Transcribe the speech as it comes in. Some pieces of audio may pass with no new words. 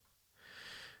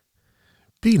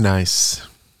Be nice,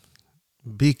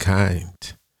 be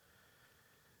kind,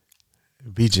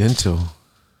 be gentle,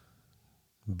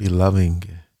 be loving,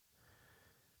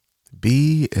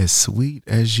 be as sweet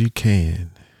as you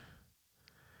can.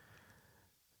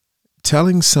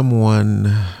 Telling someone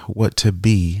what to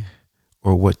be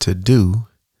or what to do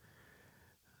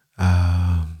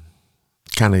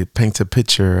kind of paints a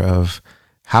picture of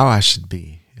how I should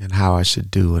be and how I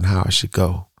should do and how I should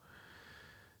go.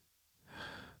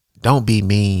 Don't be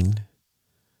mean.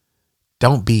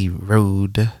 Don't be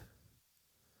rude.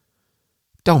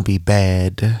 Don't be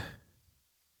bad.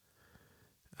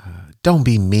 Don't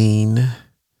be mean.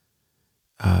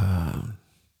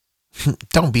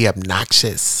 Don't be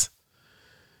obnoxious.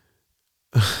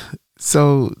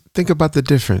 So think about the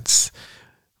difference.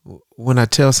 When I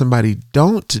tell somebody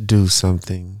don't do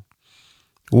something,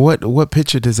 what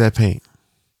picture does that paint?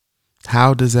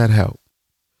 How does that help?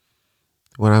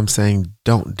 When I'm saying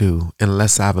don't do,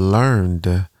 unless I've learned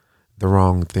the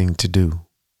wrong thing to do.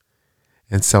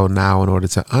 And so now in order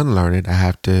to unlearn it, I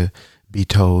have to be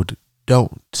told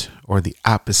don't, or the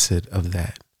opposite of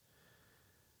that.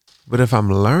 But if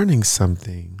I'm learning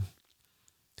something,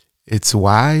 it's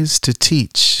wise to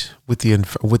teach with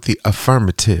the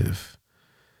affirmative.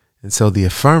 And so the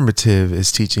affirmative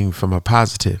is teaching from a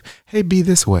positive. Hey, be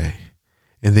this way.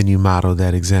 And then you model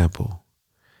that example.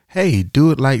 Hey,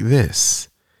 do it like this.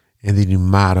 And then you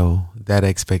model that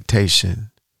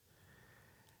expectation.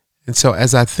 And so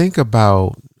as I think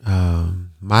about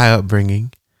my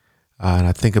upbringing, and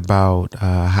I think about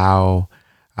how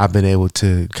I've been able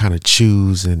to kind of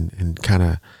choose and kind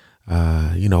of,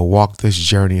 walk this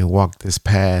journey and walk this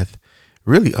path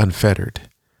really unfettered.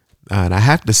 And I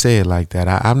have to say it like that.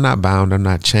 I'm not bound. I'm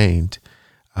not chained.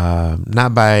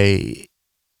 Not by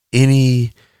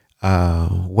any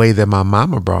way that my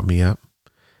mama brought me up.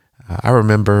 I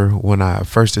remember when I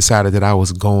first decided that I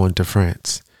was going to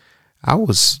France. I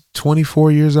was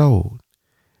 24 years old.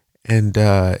 And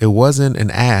it wasn't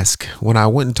an ask. When I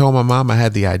went and told my mom I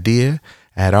had the idea,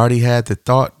 I had already had the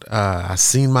thought. I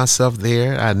seen myself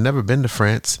there. I'd never been to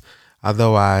France,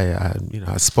 although I'd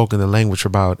spoken the language for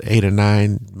about 8 or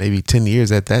 9, maybe 10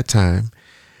 years at that time.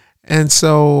 And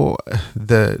so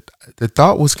the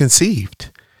thought was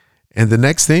conceived. And the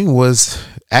next thing was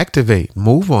activate,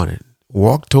 move on it,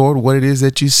 walk toward what it is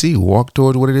that you see, walk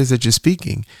toward what it is that you're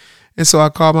speaking. And so I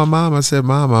called my mom. I said,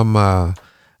 Mom, I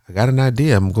got an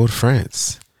idea. I'm going to go to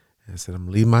France. I said, I'm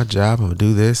going to leave my job. I'm going to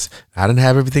do this. I didn't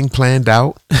have everything planned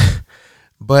out,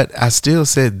 but I still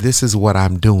said, this is what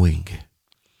I'm doing.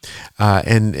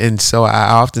 And so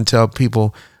I often tell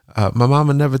people, my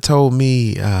mama never told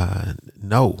me,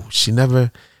 no, she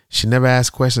never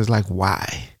asked questions like,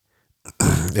 why?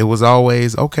 It was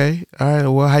always, okay, all right,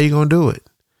 well, how you going to do it?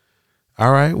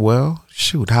 All right, well,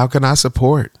 shoot, how can I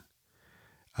support?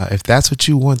 If that's what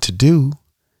you want to do,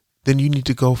 then you need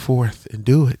to go forth and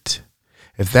do it.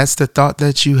 If that's the thought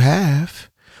that you have,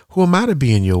 who am I to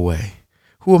be in your way?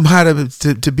 Who am I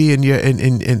to be in your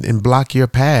and block your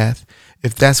path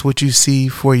if that's what you see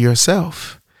for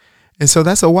yourself? And so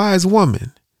that's a wise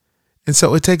woman. And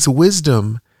so it takes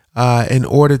wisdom in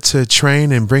order to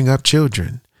train and bring up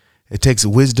children. It takes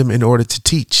wisdom in order to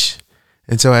teach.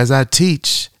 And so as I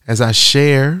teach, as I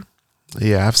share,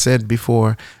 I've said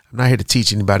before, I'm not here to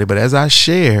teach anybody, but as I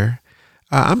share,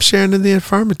 I'm sharing in the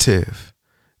affirmative.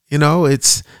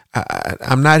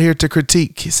 I'm not here to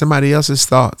critique somebody else's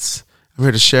thoughts. I'm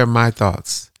here to share my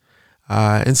thoughts.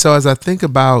 And so as I think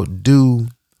about do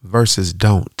versus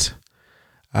don't,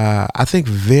 I think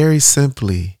very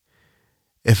simply,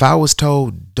 if I was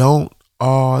told don't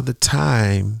all the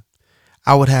time,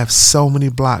 I would have so many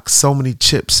blocks, so many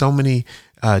chips, so many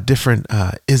different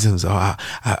isms. Oh,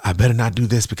 I better not do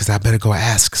this because I better go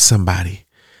ask somebody.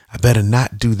 I better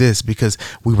not do this because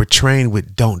we were trained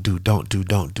with don't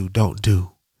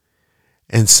do.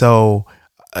 And so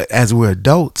as we're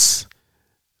adults,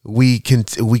 we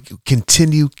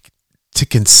continue to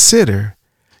consider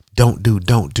don't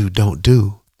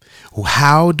do.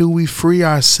 How do we free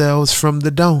ourselves from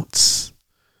the don'ts?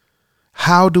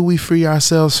 How do we free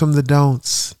ourselves from the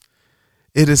don'ts?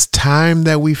 It is time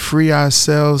that we free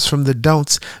ourselves from the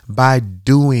don'ts by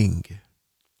doing.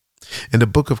 In the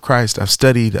book of Christ, I've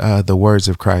studied the words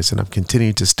of Christ, and I'm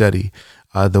continuing to study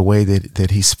the way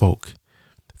that he spoke.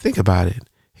 Think about it.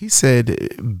 He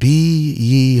said, be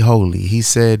ye holy. He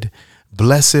said,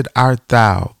 blessed art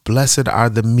thou. Blessed are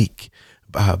the meek.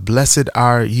 Blessed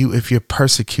are you if you're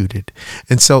persecuted.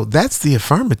 And so that's the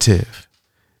affirmative.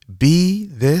 Be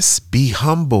this, be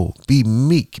humble, be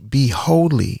meek, be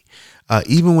holy.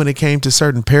 Even when it came to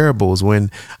certain parables,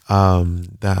 when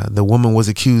the woman was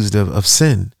accused of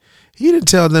sin, He didn't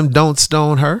tell them don't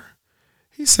stone her.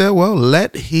 He said, well,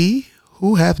 let he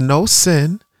who hath no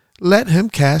sin, let him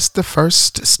cast the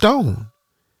first stone.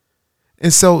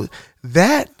 And so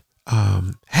that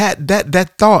had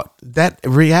that thought, that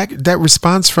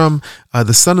response from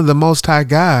the Son of the Most High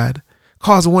God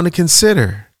caused one to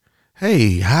consider,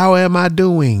 hey, how am I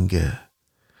doing?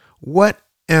 What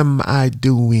am I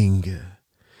doing?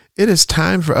 It is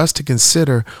time for us to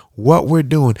consider what we're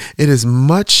doing. It is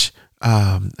much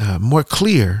more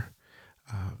clear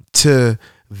to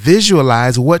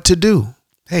visualize what to do.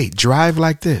 Hey, drive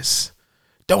like this.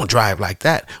 Don't drive like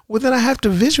that. Well, then I have to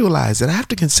visualize it. I have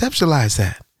to conceptualize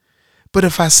that. But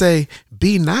if I say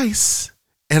be nice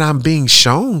and I'm being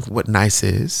shown what nice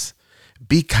is,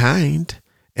 be kind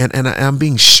and I'm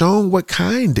being shown what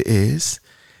kind is,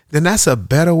 then that's a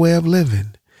better way of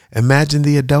living. Imagine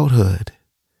the adulthood.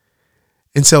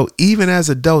 And so even as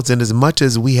adults, and as much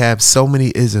as we have so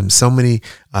many isms, so many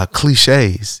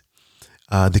cliches,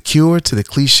 the cure to the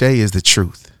cliche is the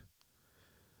truth.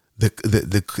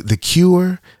 The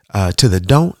cure to the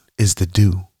don't is the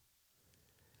do.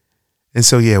 And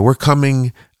so, yeah, we're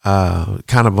coming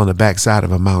kind of on the backside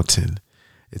of a mountain.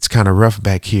 It's kind of rough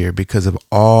back here because of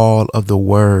all of the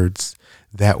words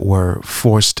that were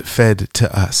forced fed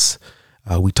to us.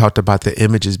 We talked about the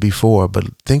images before, but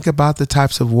think about the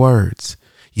types of words.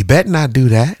 You better not do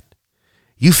that.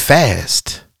 You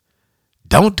fast.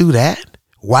 Don't do that.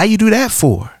 Why you do that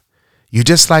for? You're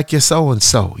just like your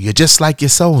so-and-so. You're just like your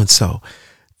so-and-so.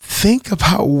 Think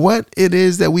about what it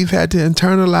is that we've had to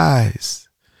internalize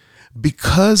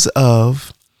because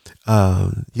of,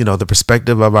 the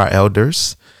perspective of our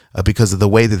elders, because of the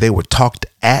way that they were talked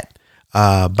at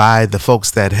by the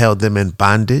folks that held them in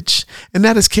bondage. And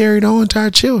that is carried on to our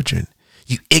children.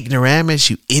 You ignoramus,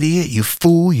 you idiot, you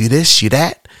fool, you this, you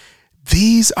that.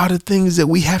 These are the things that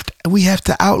we have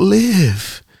to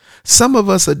outlive. Some of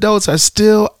us adults are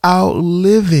still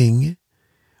outliving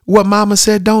what mama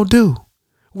said don't do,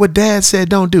 what dad said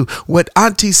don't do, what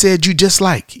auntie said you just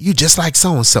like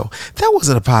so-and-so. That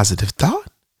wasn't a positive thought.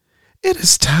 It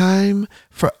is time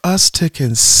for us to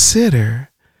consider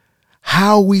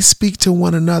how we speak to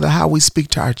one another, how we speak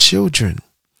to our children.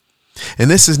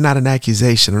 And this is not an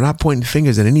accusation. I'm not pointing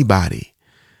fingers at anybody.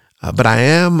 But I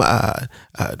am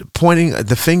pointing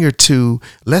the finger to,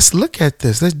 let's look at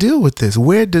this. Let's deal with this.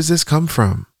 Where does this come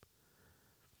from?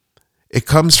 It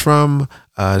comes from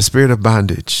the spirit of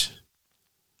bondage.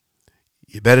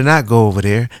 You better not go over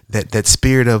there. That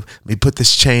spirit of, let me put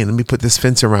this chain, let me put this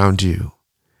fence around you.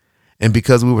 And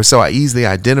because we were so easily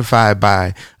identified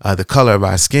by the color of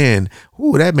our skin,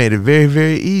 that made it very,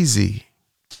 very easy.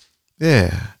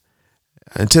 Yeah.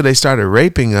 Until they started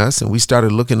raping us and we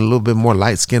started looking a little bit more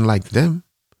light skinned like them.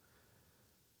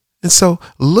 And so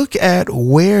look at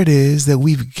where it is that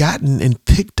we've gotten and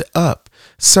picked up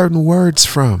certain words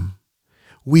from.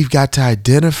 We've got to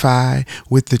identify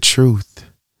with the truth.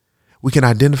 We can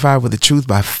identify with the truth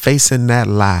by facing that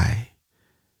lie.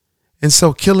 And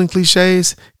so killing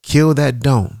cliches, kill that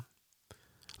don't.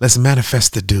 Let's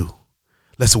manifest the do.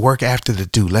 Let's work after the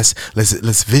do.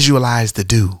 Let's visualize the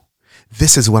do.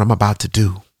 This is what I'm about to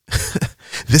do.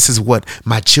 This is what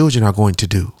my children are going to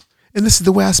do. And this is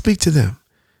the way I speak to them.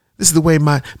 This is the way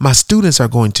my students are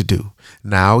going to do.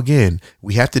 Now, again,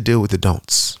 we have to deal with the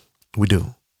don'ts. We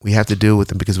do. We have to deal with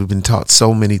them because we've been taught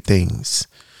so many things.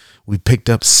 We picked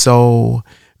up so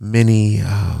many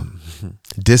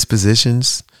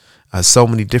dispositions, so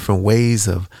many different ways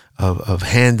of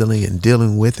handling and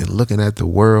dealing with and looking at the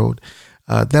world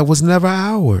that was never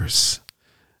ours.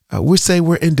 We say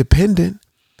we're independent,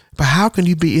 but how can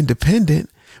you be independent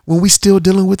when we still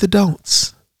dealing with the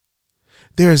don'ts?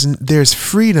 There's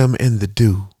freedom in the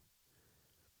do.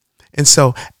 And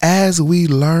so as we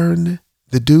learn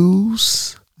the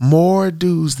do's, more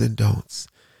do's than don'ts,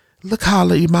 look how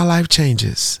my life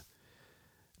changes.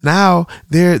 Now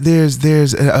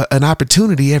there's an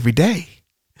opportunity every day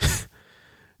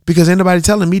because ain't nobody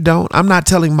telling me don't. I'm not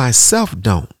telling myself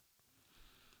don't.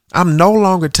 I'm no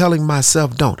longer telling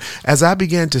myself don't. As I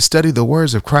began to study the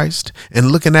words of Christ and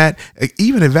looking at,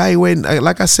 even evaluating,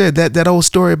 like I said, that old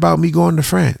story about me going to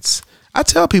France. I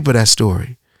tell people that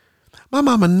story. My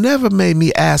mama never made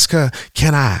me ask her,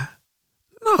 can I?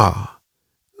 No,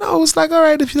 it's like, all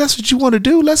right, if that's what you want to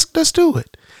do, let's do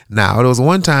it. Now, there was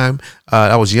one time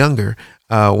I was younger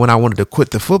when I wanted to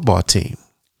quit the football team,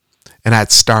 and I'd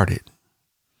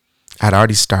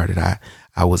already started.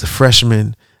 I was a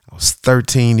freshman. I was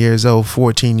 13 years old,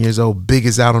 14 years old, big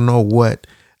as I don't know what.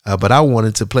 But I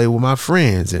wanted to play with my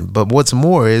friends. But what's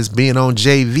more is being on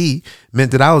JV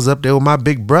meant that I was up there with my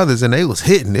big brothers and they was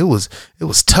hitting. It was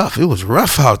tough. It was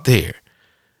rough out there.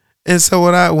 And so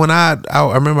I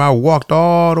remember I walked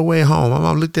all the way home. My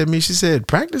mom looked at me. She said,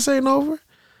 "Practice ain't over."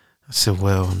 I said,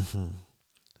 "Well,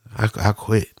 I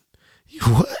quit." "You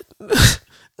what?"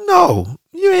 "No,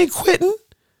 you ain't quitting.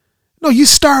 No, you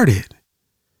started.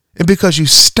 And because you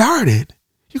started,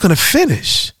 you're going to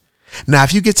finish. Now,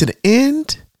 if you get to the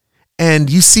end and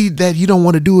you see that you don't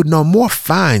want to do it no more,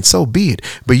 fine, so be it.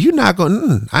 But you're not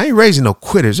going, I ain't raising no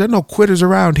quitters. There are no quitters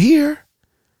around here."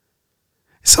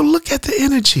 So look at the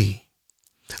energy.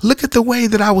 Look at the way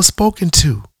that I was spoken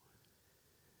to.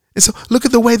 And so look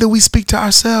at the way that we speak to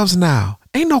ourselves now.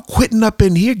 Ain't no quitting up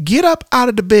in here. Get up out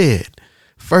of the bed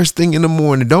first thing in the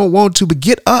morning. Don't want to, but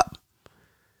get up.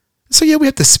 So yeah, we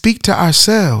have to speak to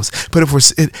ourselves. But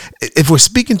if we're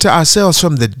speaking to ourselves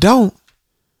from the don't,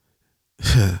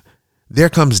 there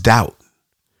comes doubt.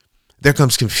 There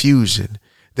comes confusion.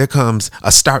 There comes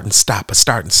a start and stop, a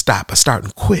start and stop, a start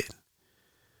and quit.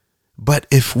 But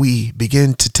if we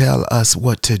begin to tell us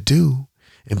what to do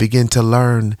and begin to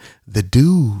learn the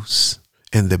do's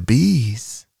and the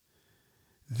be's,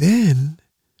 then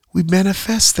we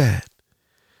manifest that.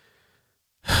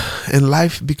 And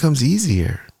life becomes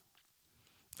easier.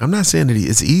 I'm not saying that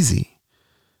it's easy.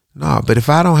 No, but if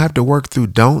I don't have to work through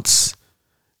don'ts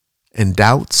and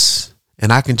doubts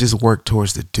and I can just work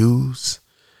towards the do's,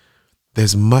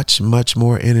 there's much, much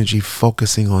more energy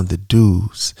focusing on the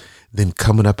do's than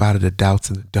coming up out of the doubts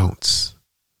and the don'ts.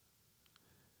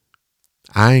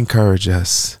 I encourage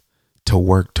us to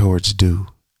work towards do.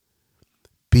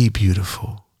 Be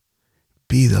beautiful.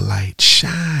 Be the light.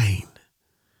 Shine.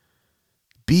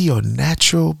 Be your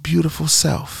natural, beautiful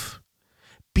self.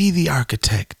 Be the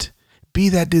architect. Be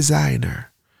that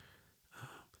designer.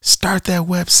 Start that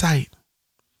website.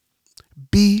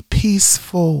 Be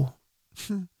peaceful.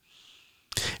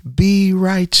 Be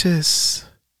righteous.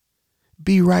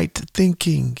 Be right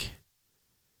thinking.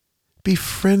 Be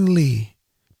friendly.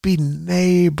 Be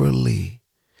neighborly.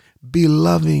 Be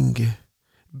loving.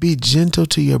 Be gentle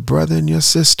to your brother and your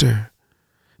sister.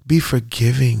 Be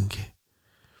forgiving.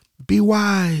 Be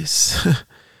wise.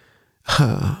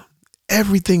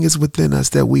 Everything is within us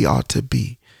that we ought to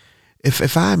be.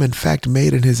 If I am in fact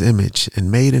made in his image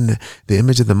and made in the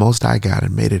image of the Most High God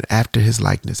and made it after his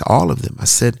likeness, all of them, I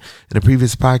said in a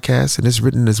previous podcast, and it's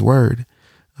written in his word,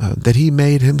 that he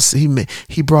made him,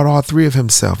 he brought all three of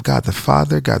himself, God the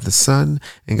Father, God the Son,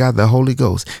 and God the Holy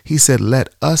Ghost. He said,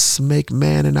 let us make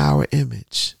man in our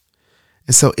image.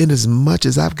 And so inasmuch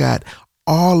as I've got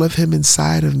all of him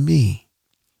inside of me,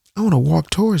 I want to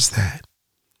walk towards that.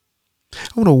 I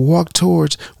want to walk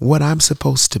towards what I'm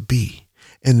supposed to be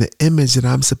and the image that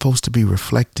I'm supposed to be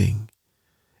reflecting.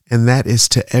 And that is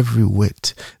to every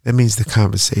wit. That means the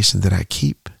conversation that I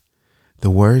keep, the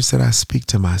words that I speak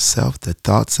to myself, the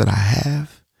thoughts that I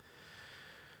have.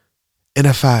 And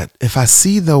if I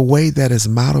see the way that is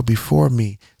modeled before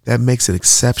me, that makes it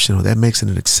exceptional. That makes it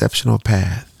an exceptional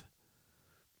path.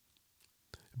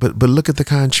 But look at the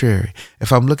contrary.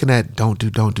 If I'm looking at don't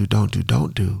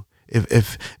do.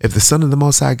 If the Son of the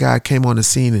Most High God came on the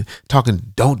scene and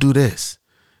talking, don't do this,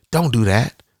 don't do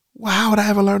that, well, how would I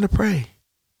ever learn to pray?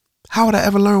 How would I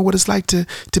ever learn what it's like to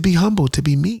be humble, to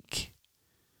be meek?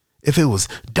 If it was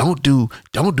don't do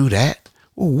that,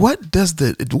 well, what does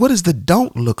the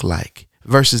don't look like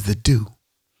versus the do?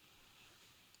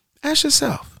 Ask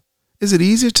yourself, is it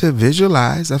easier to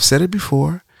visualize, I've said it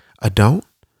before, a don't,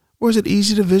 or is it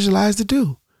easier to visualize the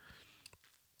do?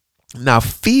 Now,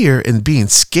 fear and being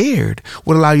scared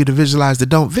would allow you to visualize the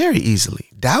don't very easily.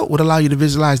 Doubt would allow you to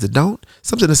visualize the don't.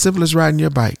 Something as simple as riding your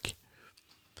bike.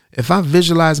 If I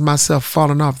visualize myself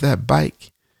falling off that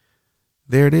bike,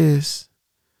 there it is.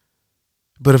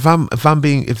 But if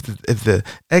the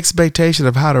expectation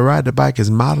of how to ride the bike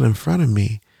is modeled in front of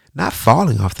me, not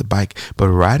falling off the bike, but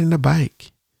riding the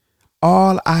bike,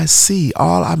 all I see,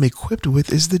 all I'm equipped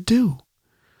with is the do.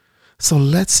 So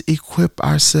let's equip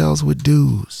ourselves with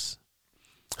do's.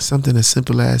 Something as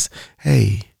simple as,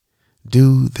 hey,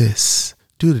 do this,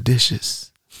 do the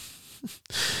dishes,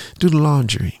 do the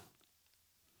laundry.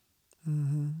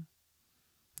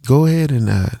 Go ahead and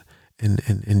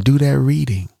do that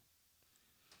reading.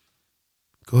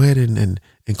 Go ahead and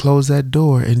close that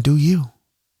door and do you.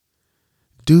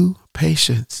 Do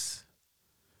patience.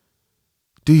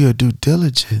 Do your due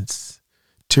diligence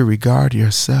to regard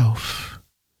yourself.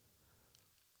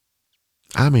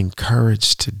 I'm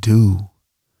encouraged to do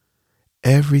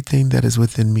everything that is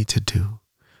within me to do.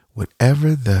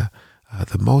 Whatever the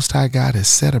Most High God has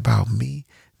said about me,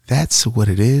 that's what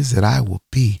it is that I will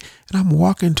be. And I'm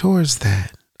walking towards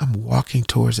that. I'm walking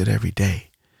towards it every day.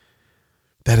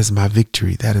 That is my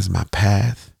victory. That is my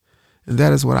path. And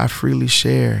that is what I freely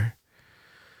share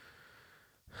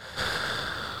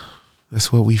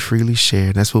That's what we freely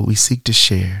share. That's what we seek to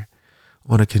share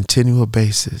on a continual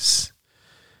basis.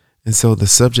 And so the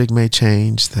subject may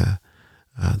change, the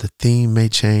theme may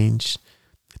change,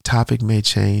 the topic may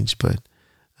change, but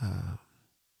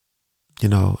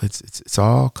it's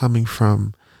all coming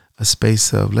from a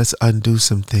space of let's undo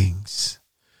some things.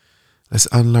 Let's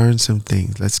unlearn some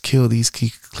things. Let's kill these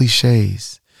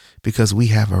cliches, because we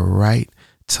have a right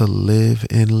to live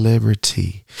in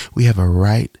liberty. We have a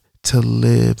right to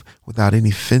live without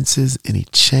any fences, any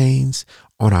chains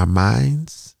on our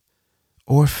minds,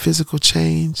 or physical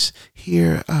chains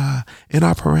here in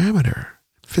our parameter.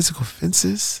 Physical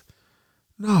fences.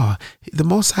 No, the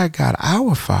Most High God,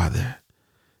 our Father.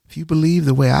 If you believe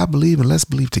the way I believe, and let's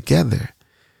believe together,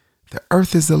 the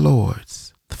earth is the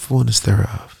Lord's, the fullness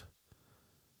thereof,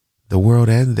 the world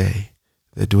and they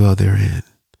that dwell therein.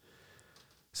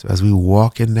 So as we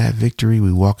walk in that victory,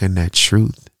 we walk in that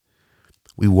truth.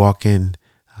 We walk in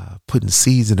putting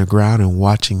seeds in the ground and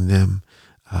watching them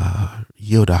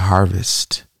yield a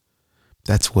harvest.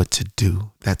 That's what to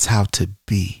do. That's how to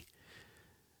be.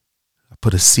 I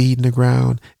put a seed in the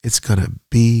ground. It's going to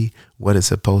be what it's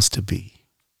supposed to be.